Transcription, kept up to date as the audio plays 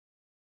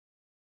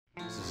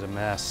is a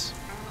mess,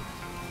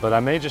 but I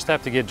may just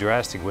have to get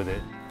drastic with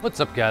it. What's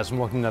up, guys, and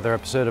welcome to another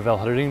episode of El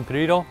Jardín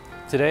Perdido.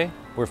 Today,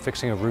 we're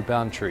fixing a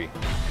root-bound tree.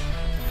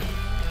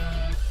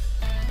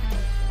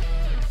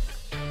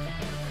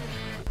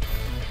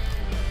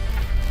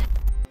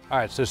 All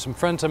right, so some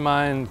friends of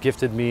mine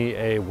gifted me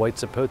a white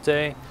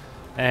sapote,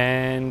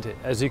 and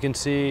as you can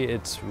see,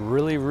 it's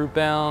really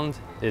root-bound.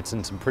 It's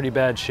in some pretty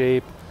bad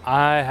shape.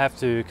 I have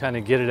to kind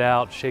of get it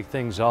out, shake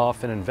things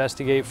off, and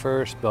investigate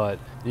first, but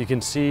you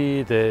can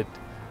see that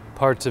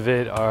parts of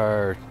it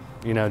are,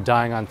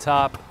 dying on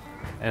top,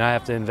 and I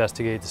have to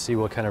investigate to see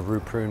what kind of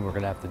root prune we're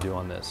gonna have to do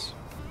on this.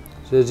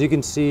 So as you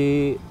can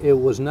see, it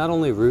was not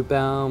only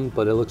root-bound,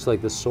 but it looks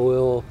like the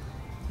soil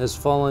has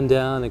fallen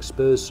down,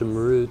 exposed some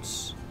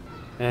roots,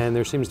 and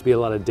there seems to be a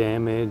lot of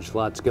damage,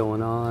 lots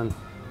going on.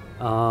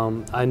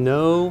 I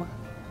know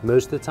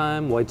most of the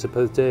time white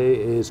sapote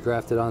is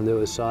grafted onto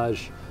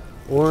Osage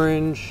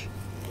orange,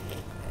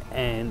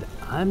 and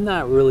I'm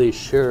not really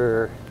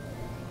sure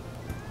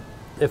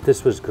if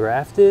this was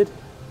grafted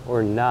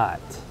or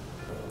not.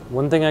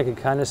 One thing I could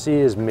kind of see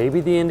is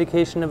maybe the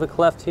indication of a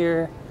cleft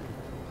here,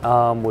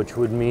 which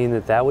would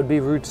mean that would be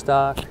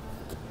rootstock.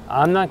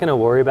 I'm not going to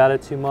worry about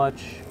it too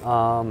much.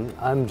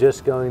 I'm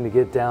just going to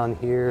get down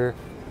here,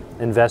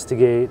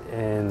 investigate,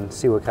 and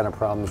see what kind of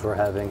problems we're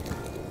having.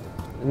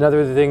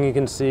 Another thing you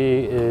can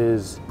see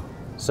is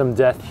some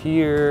death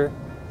here.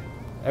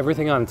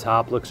 Everything on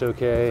top looks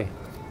okay.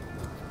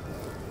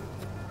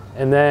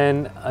 And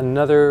then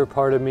another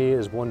part of me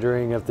is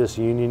wondering if this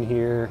union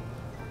here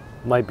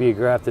might be a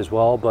graft as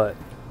well, but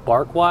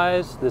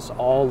bark-wise, this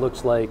all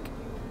looks like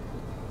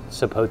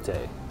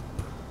sapote.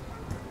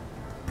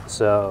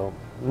 So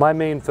my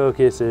main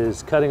focus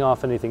is cutting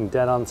off anything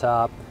dead on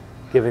top,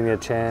 giving it a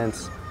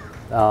chance,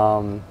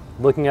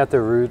 looking at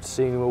the roots,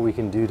 seeing what we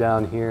can do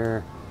down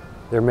here.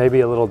 There may be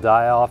a little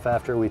die-off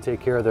after we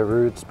take care of the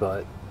roots,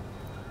 but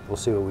we'll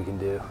see what we can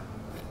do.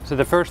 So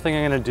the first thing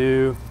I'm gonna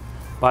do,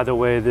 by the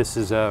way, this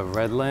is a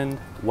Redland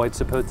white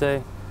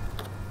sapote.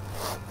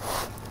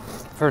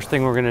 First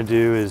thing we're gonna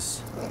do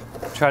is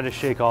try to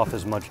shake off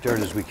as much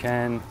dirt as we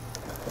can.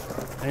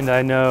 And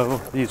I know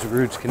these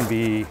roots can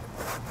be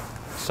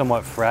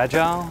somewhat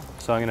fragile,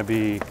 so I'm gonna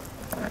be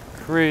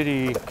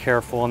pretty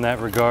careful in that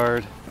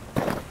regard.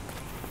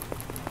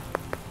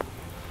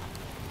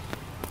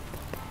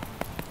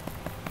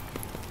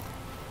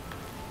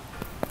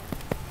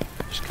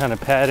 Just kind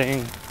of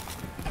patting,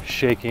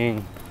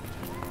 shaking,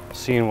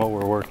 seeing what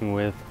we're working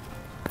with.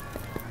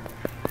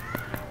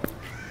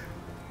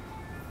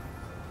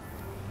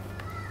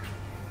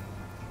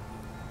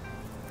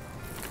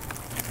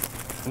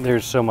 And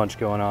there's so much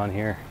going on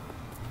here.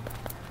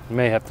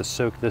 May have to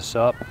soak this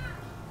up. You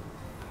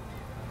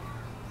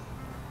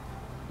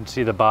can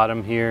see the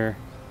bottom here,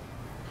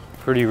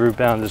 pretty root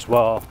bound as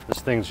well. This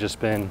thing's just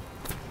been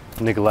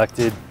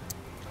neglected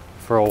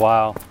for a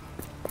while.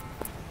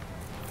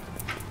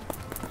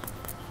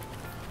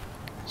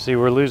 See,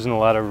 we're losing a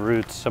lot of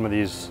roots, some of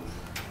these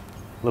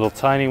little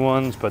tiny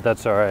ones, but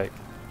that's all right.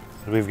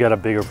 We've got a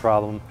bigger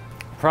problem.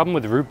 The problem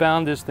with root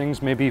bound is things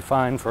may be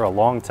fine for a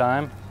long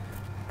time,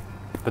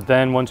 but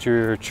then once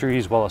your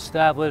tree's well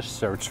established,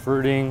 starts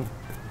fruiting,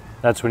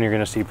 that's when you're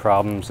gonna see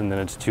problems, and then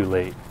it's too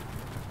late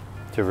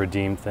to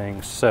redeem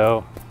things.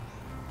 So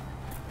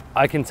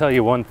I can tell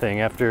you one thing,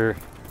 after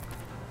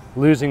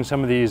losing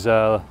some of these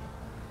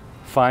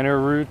finer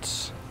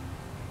roots,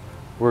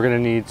 we're gonna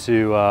need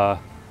to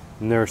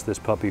nurse this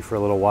puppy for a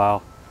little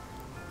while.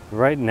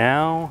 Right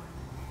now,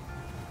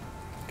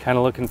 kind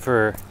of looking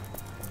for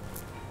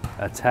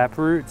a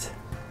taproot,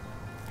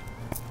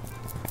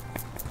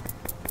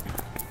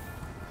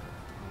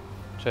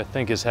 which I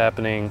think is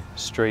happening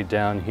straight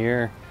down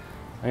here.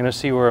 I'm gonna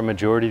see where a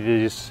majority of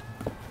these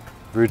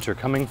roots are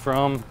coming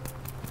from.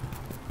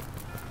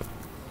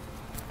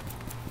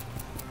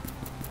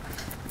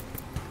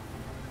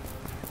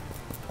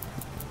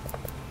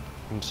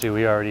 You can see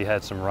we already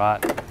had some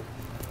rot.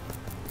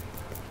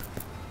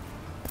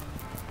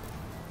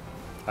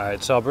 All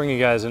right, so I'll bring you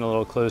guys in a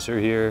little closer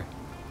here,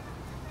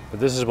 but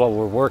this is what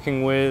we're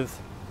working with,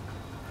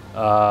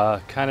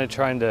 kind of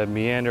trying to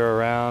meander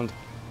around.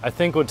 I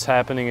think what's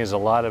happening is a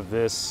lot of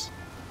this,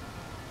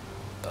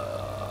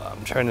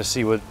 I'm trying to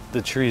see what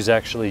the tree's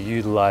actually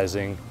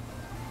utilizing,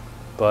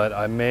 but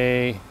I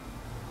may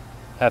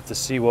have to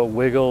see what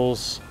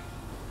wiggles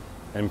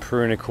and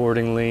prune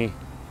accordingly.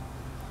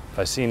 If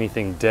I see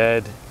anything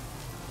dead,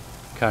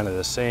 kind of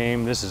the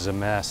same. This is a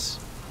mess.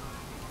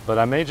 But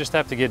I may just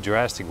have to get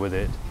drastic with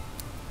it.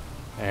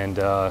 And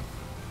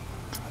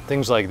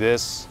things like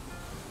this,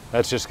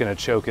 that's just gonna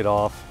choke it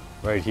off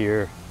right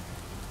here.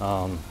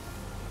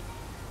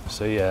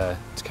 So yeah,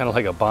 it's kind of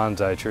like a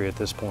bonsai tree at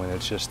this point.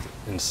 It's just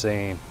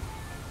insane.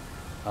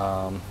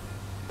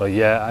 But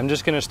yeah, I'm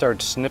just gonna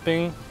start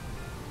snipping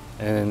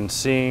and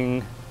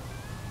seeing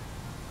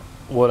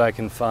what I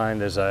can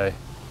find as I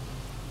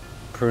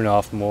prune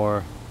off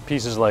more.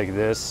 Pieces like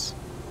this,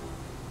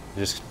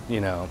 just,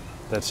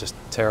 that's just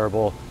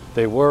terrible.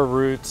 They were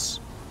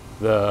roots,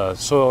 the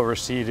soil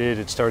receded,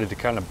 it started to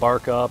kind of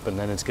bark up, and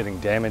then it's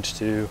getting damaged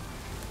too.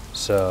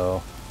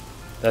 So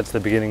that's the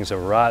beginnings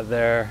of rot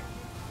there.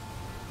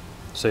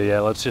 So yeah,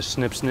 let's just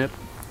snip, snip.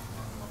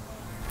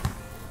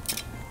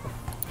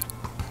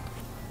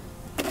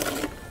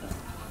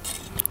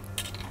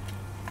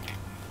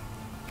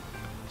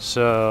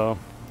 So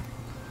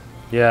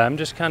yeah, I'm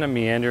just kind of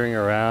meandering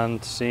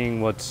around,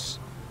 seeing what's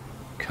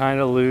kind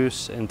of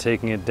loose and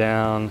taking it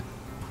down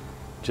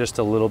just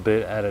a little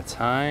bit at a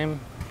time.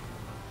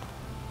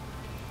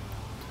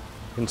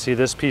 You can see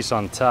this piece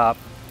on top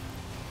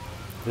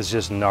is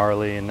just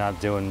gnarly and not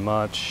doing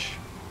much.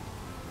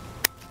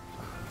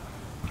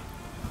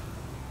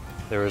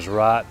 There is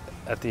rot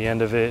at the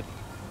end of it.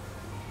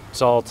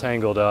 It's all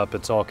tangled up,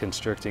 it's all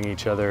constricting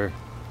each other.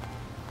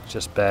 It's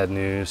just bad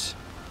news.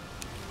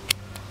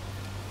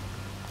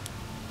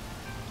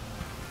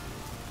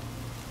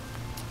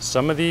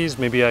 Some of these,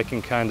 maybe I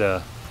can kind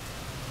of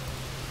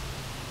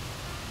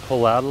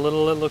pull out a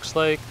little, it looks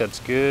like. That's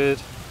good.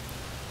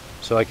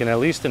 So I can at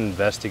least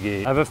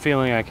investigate. I have a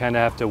feeling I kind of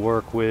have to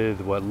work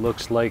with what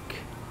looks like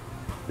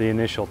the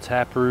initial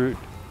taproot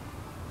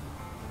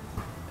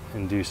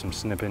and do some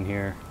snipping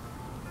here.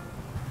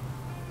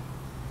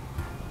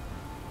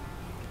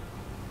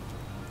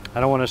 I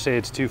don't want to say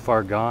it's too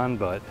far gone,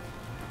 but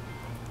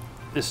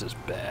this is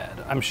bad.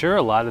 I'm sure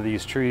a lot of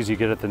these trees you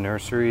get at the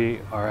nursery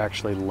are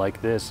actually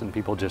like this and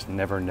people just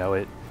never know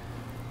it.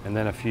 And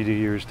then a few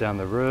years down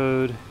the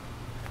road,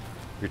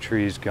 your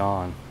tree's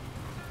gone.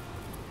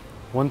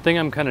 One thing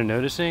I'm kind of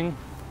noticing,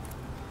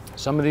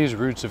 some of these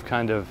roots have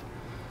kind of,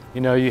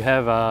 you know, you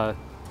have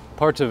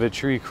parts of a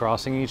tree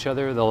crossing each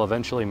other, they'll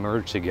eventually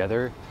merge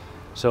together.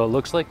 So it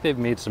looks like they've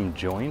made some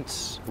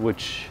joints,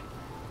 which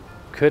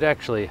could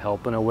actually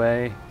help in a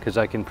way, because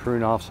I can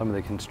prune off some of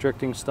the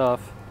constricting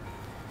stuff.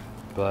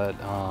 But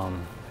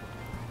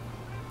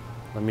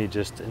let me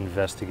just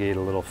investigate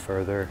a little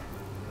further,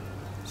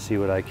 see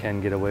what I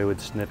can get away with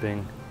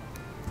snipping.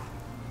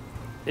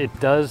 It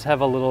does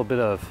have a little bit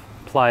of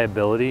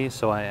pliability,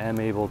 so I am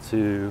able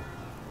to,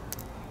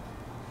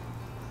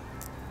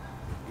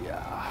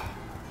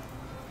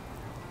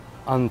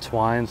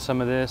 untwine some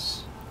of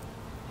this.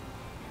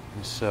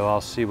 So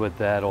I'll see what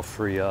that'll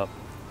free up.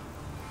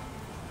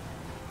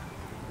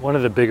 One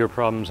of the bigger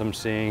problems I'm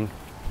seeing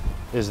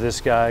is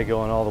this guy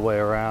going all the way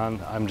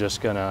around. I'm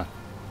just gonna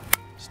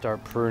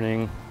start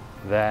pruning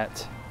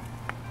that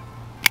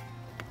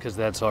because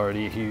that's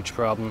already a huge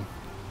problem.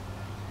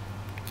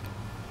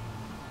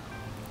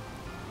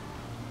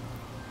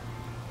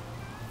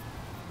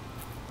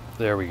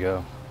 There we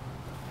go.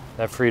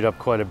 That freed up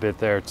quite a bit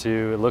there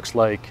too. It looks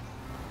like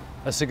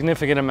a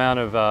significant amount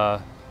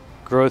of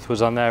growth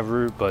was on that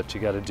root, but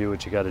you gotta do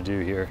what you gotta do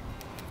here.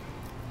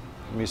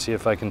 Let me see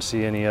if I can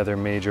see any other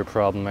major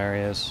problem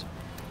areas.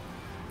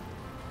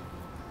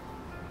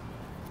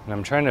 And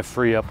I'm trying to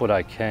free up what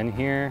I can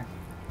here,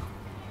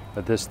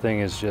 but this thing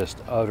is just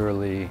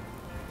utterly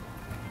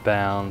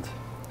bound.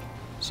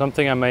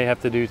 Something I may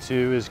have to do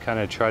too is kind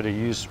of try to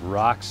use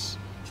rocks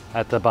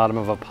at the bottom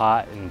of a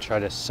pot and try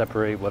to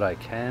separate what I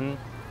can.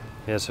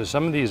 Yeah, so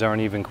some of these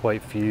aren't even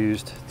quite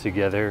fused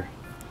together,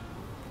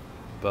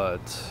 but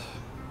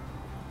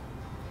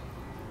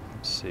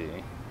let's see.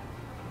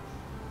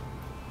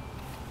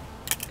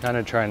 Kind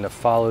of trying to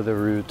follow the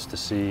roots to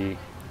see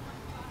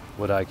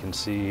what I can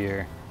see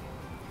here.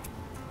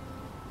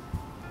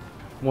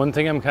 One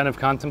thing I'm kind of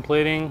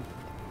contemplating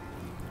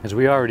is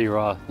we already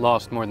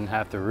lost more than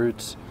half the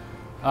roots.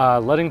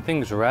 Letting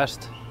things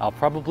rest, I'll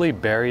probably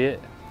bury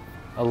it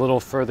a little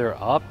further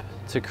up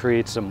to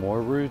create some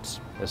more roots,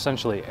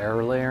 essentially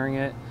air layering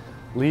it.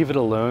 Leave it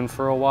alone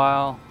for a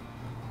while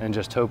and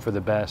just hope for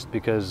the best,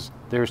 because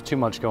there's too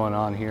much going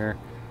on here.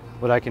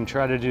 What I can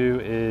try to do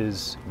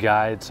is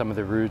guide some of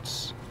the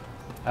roots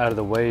out of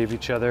the way of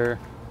each other.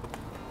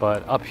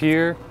 But up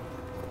here,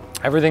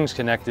 everything's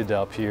connected to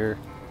up here,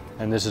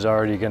 and this is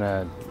already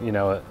gonna, you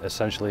know,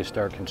 essentially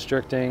start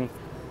constricting.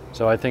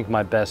 So I think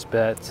my best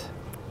bet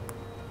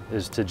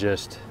is to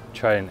just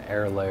try and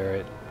air layer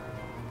it.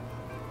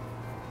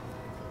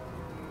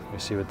 Let me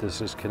see what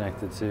this is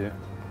connected to.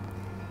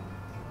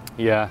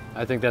 Yeah,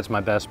 I think that's my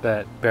best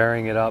bet.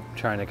 Burying it up,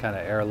 trying to kind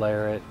of air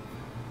layer it.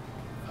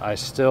 I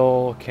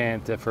still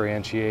can't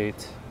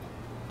differentiate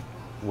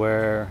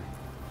where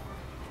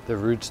the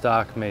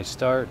rootstock may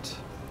start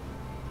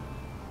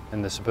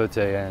and the sapote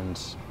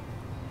ends.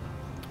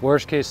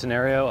 Worst case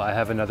scenario, I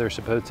have another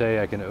sapote.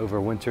 I can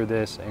overwinter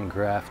this and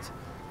graft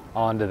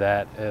onto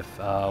that if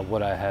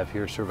what I have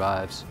here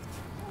survives.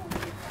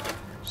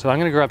 So I'm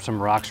gonna grab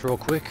some rocks real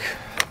quick.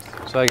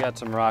 So I got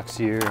some rocks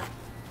here.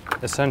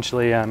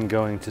 Essentially, I'm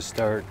going to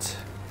start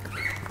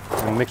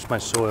and mix my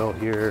soil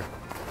here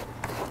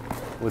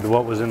with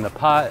what was in the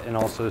pot and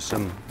also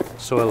some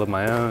soil of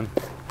my own.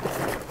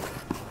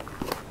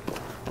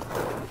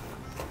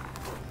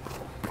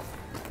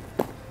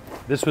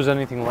 This was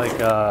anything like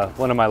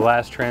one of my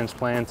last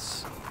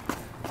transplants.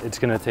 It's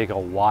gonna take a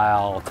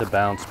while to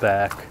bounce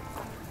back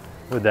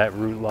with that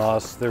root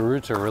loss. The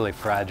roots are really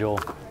fragile.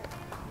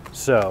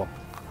 So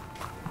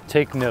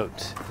take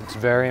note, it's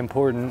very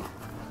important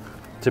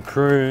to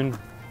prune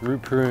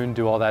root prune,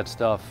 do all that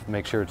stuff,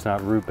 make sure it's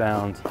not root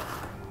bound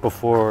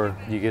before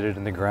you get it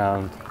in the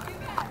ground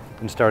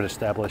and start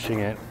establishing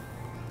it.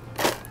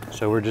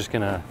 So we're just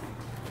gonna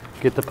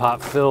get the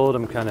pot filled.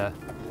 I'm kind of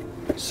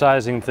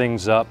sizing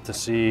things up to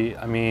see,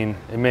 I mean,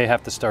 it may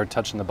have to start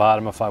touching the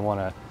bottom if I want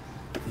to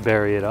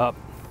bury it up.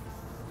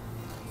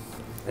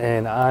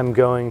 And I'm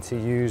going to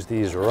use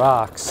these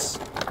rocks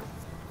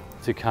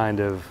to kind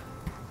of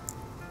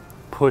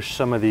push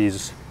some of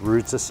these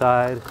roots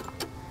aside.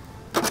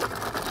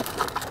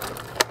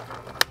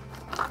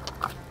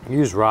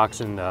 Use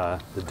rocks in the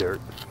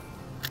dirt.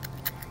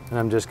 And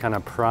I'm just kind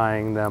of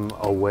prying them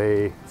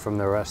away from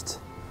the rest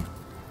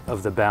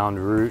of the bound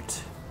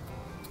root,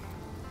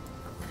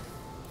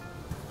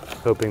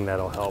 hoping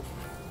that'll help.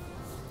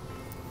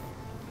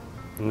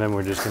 And then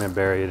we're just gonna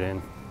bury it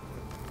in.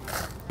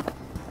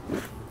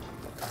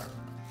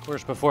 Of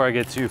course, before I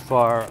get too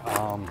far,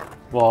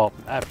 well,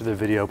 after the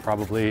video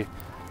probably,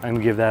 I'm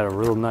gonna give that a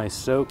real nice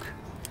soak.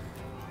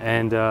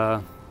 And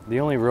the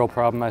only real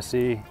problem I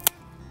see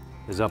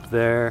is up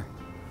there.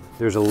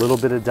 There's a little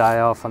bit of die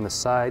off on the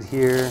side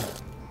here.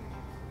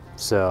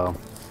 So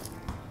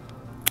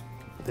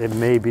it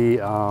may be,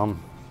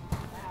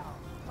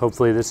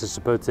 hopefully this is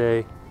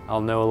sapote.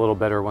 I'll know a little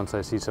better once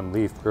I see some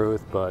leaf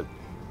growth, but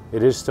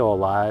it is still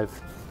alive.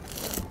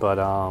 But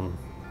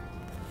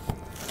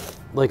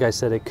like I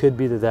said, it could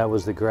be that that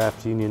was the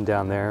graft union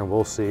down there, and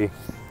we'll see.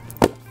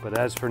 But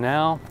as for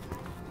now,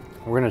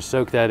 we're gonna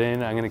soak that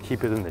in. I'm gonna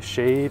keep it in the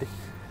shade.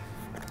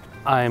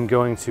 I am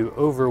going to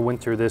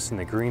overwinter this in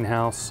the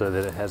greenhouse so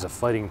that it has a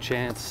fighting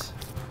chance.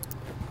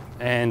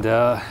 And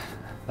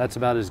that's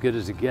about as good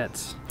as it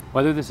gets.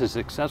 Whether this is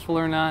successful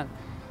or not,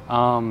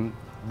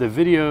 the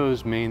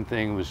video's main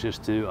thing was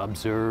just to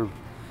observe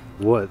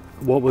what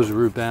was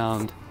root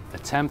bound,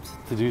 attempt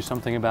to do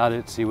something about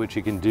it, see what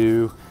you can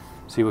do,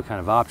 see what kind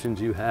of options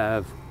you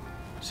have,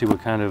 see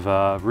what kind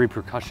of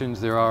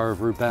repercussions there are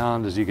of root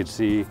bound. As you can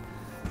see,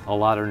 a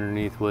lot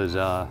underneath was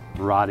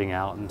rotting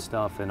out and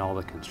stuff, and all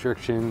the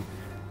constriction,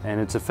 and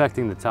it's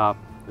affecting the top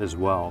as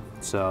well.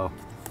 So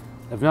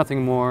if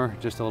nothing more,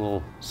 just a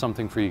little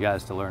something for you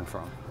guys to learn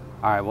from.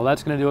 All right, well,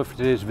 that's gonna do it for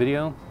today's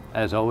video.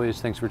 As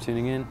always, thanks for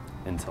tuning in.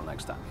 Until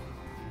next time.